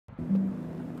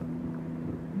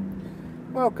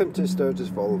Welcome to Sturgess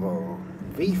Volvo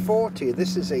V40.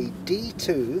 This is a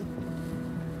D2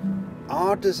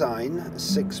 R design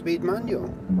 6-speed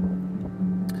manual.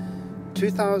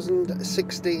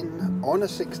 2016 on a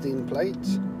 16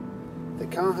 plate. The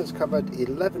car has covered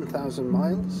 11,000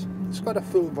 miles. It's got a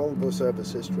full Volvo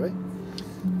service history.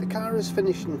 The car is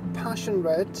finished in passion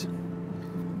red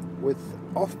with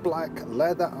off-black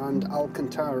leather and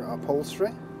Alcantara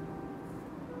upholstery.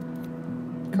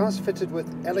 Car's fitted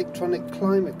with electronic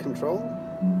climate control,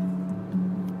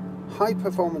 high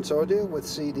performance audio with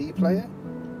CD player,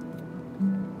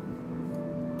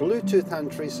 Bluetooth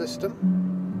hand-free system.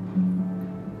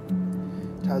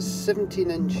 It has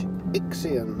 17-inch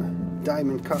Ixion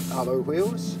diamond cut alloy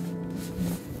wheels,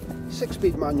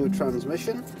 6-speed manual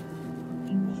transmission.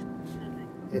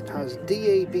 It has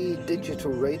DAB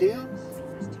digital radio,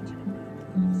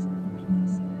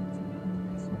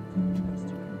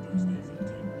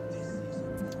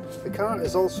 the car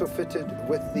is also fitted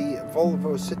with the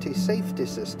Volvo City Safety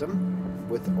System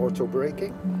with auto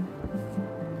braking.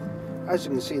 As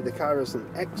you can see, the car is in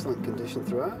excellent condition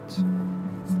throughout.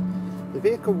 The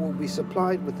vehicle will be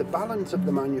supplied with the balance of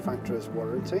the manufacturer's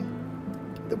warranty.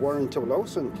 The warranty will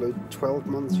also include 12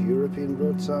 months European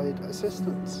roadside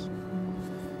assistance.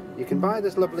 You can buy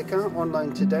this lovely car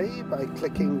online today by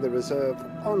clicking the Reserve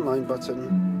Online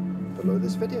button below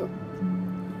this video.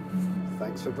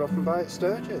 Thanks for dropping by at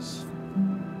Sturgess.